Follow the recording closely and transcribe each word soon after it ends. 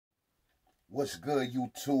What's good,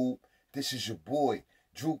 YouTube? This is your boy,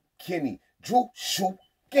 Drew Kenny, Drew Shoe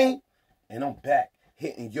Gang, and I'm back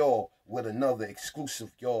hitting y'all with another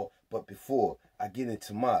exclusive, y'all. But before I get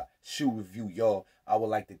into my shoe review, y'all, I would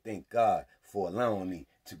like to thank God for allowing me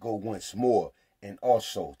to go once more. And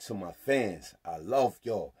also to my fans, I love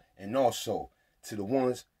y'all. And also to the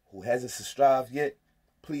ones who hasn't subscribed yet,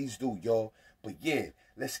 please do, y'all. But yeah,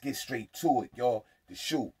 let's get straight to it, y'all. The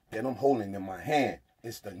shoe that I'm holding in my hand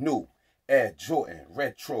is the new Air Jordan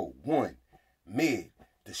Retro 1 Mid,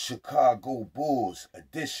 the Chicago Bulls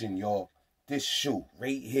edition, y'all. This shoe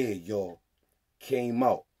right here, y'all, came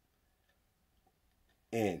out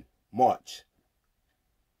in March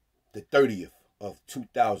the 30th of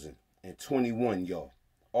 2021, y'all.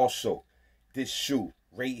 Also, this shoe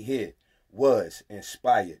right here was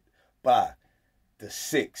inspired by the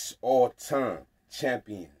 6 all-time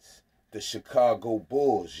champions, the Chicago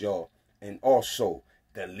Bulls, y'all, and also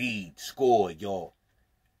the lead scorer, y'all.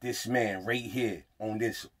 This man right here on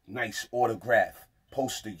this nice autograph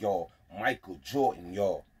poster, y'all, Michael Jordan,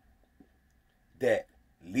 y'all, that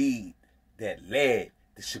led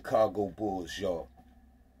the Chicago Bulls, y'all,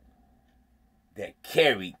 that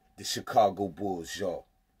carried the Chicago Bulls, y'all.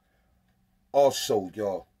 Also,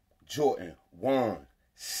 y'all, Jordan won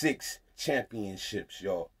 6 championships,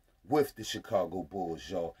 y'all, with the Chicago Bulls,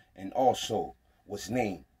 y'all, and also was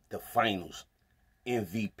named the Finals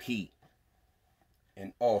MVP,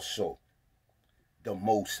 and also the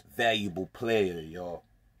most valuable player, y'all.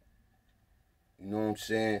 You know what I'm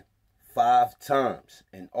saying? 5 times,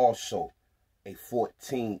 and also a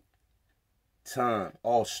 14-time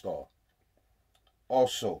All-Star.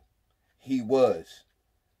 Also, he was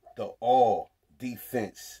the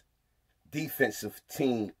all-defensive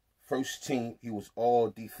team, first team. He was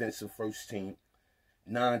all defensive first team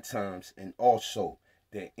 9 times, and also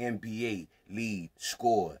the NBA lead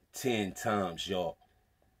scorer 10 times, y'all.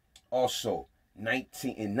 Also, in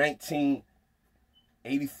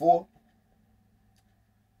 1984,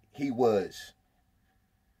 he was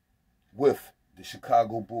with the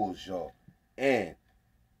Chicago Bulls, y'all. And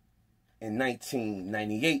in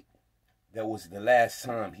 1998, that was the last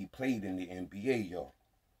time he played in the NBA, y'all.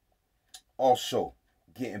 Also,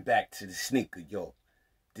 getting back to the sneaker, y'all.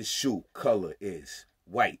 This shoe color is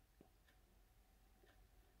white,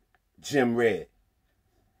 gem red,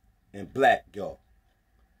 and black, y'all.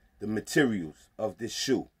 The materials of this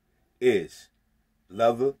shoe is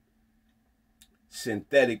leather,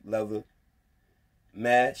 synthetic leather,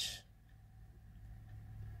 mesh,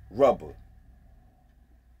 rubber.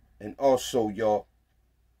 And also, y'all,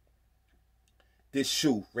 this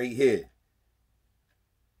shoe right here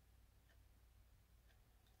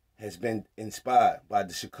has been inspired by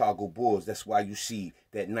the Chicago Bulls. That's why you see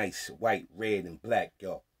that nice white, red, and black,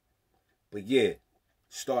 y'all. But yeah,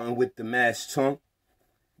 starting with the mesh tongue,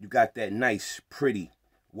 you got that nice, pretty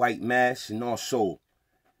white mesh, and also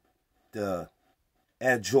the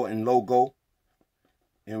Air Jordan logo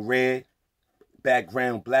in red,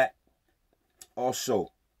 background black.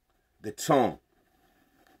 Also, the tongue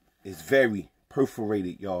is very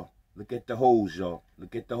perforated, y'all. Look at the holes, y'all.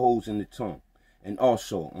 Look at the holes in the tongue. And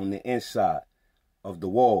also, on the inside of the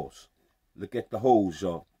walls, look at the holes,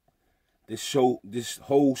 y'all. This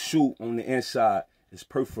whole shoe on the inside is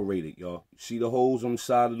perforated, y'all. See the holes on the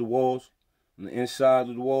side of the walls? On the inside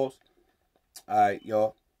of the walls? Alright,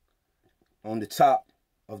 y'all. On the top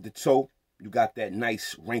of the toe, you got that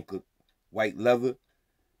nice wrinkled white leather.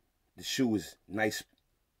 The shoe is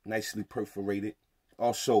nicely perforated.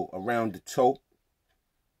 Also, around the toe,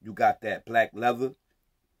 you got that black leather.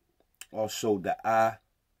 Also, the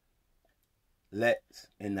eyelets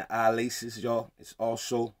and the eye laces, y'all, it's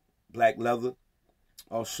also black leather.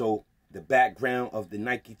 Also, the background of the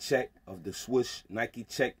Nike check, of the swoosh Nike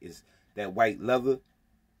check, is that white leather.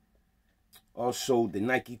 Also, the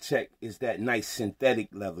Nike check is that nice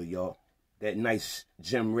synthetic leather, y'all. That nice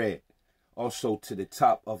gem red. Also, to the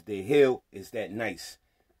top of the heel is that nice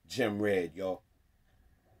gem red, y'all.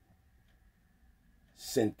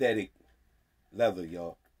 Synthetic leather,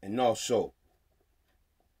 y'all. And also,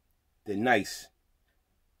 the nice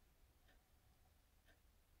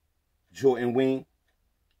Jordan wing,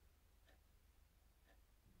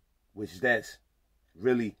 which that's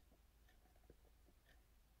really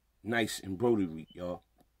nice embroidery, y'all.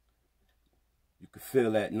 You can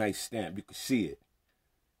feel that nice stamp. You can see it,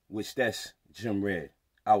 which that's gem red,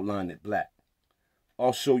 outlined in black.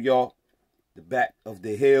 Also, y'all, the back of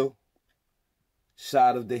the heel,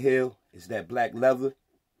 side of the heel, is that black leather.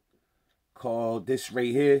 Called this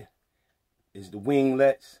right here is the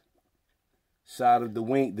winglets. Side of the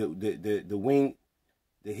wing, the wing,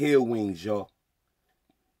 the heel wings, y'all.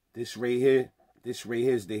 This right here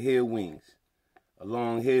is the hair wings.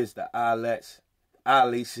 Along here is the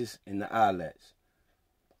eyelaces, and the eyelets.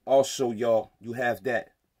 Also, y'all, you have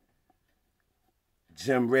that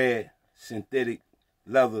gem red synthetic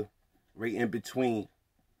leather right in between,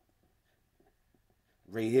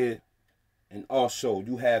 right here. And also,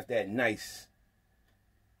 you have that nice,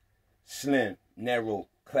 slim, narrow,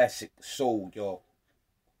 classic sole, y'all.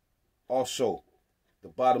 Also, the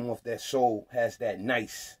bottom of that sole has that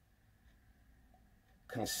nice,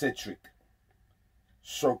 concentric,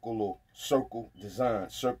 circular design.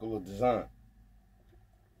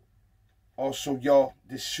 Also, y'all,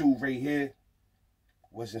 this shoe right here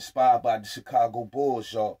was inspired by the Chicago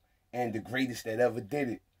Bulls, y'all, and the greatest that ever did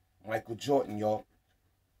it, Michael Jordan, y'all.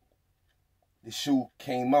 The shoe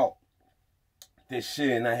came out this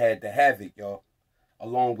year, and I had to have it, y'all,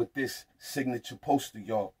 along with this signature poster,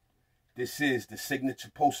 y'all. This is the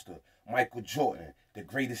signature poster, Michael Jordan, the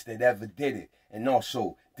greatest that ever did it. And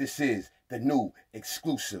also, this is the new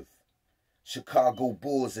exclusive Chicago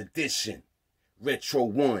Bulls edition, Retro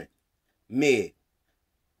 1, mid.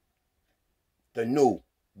 The new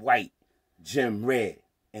white, gem red,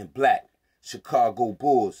 and black Chicago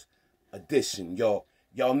Bulls edition, y'all.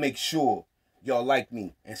 Y'all make sure y'all like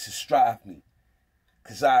me and subscribe me,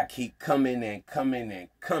 because I keep coming and coming and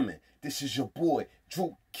coming. This is your boy,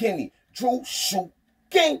 Drew Kenny, Drew Shoot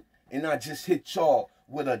Gang. And I just hit y'all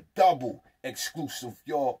with a double exclusive,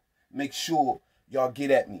 y'all. Make sure y'all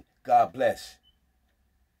get at me. God bless.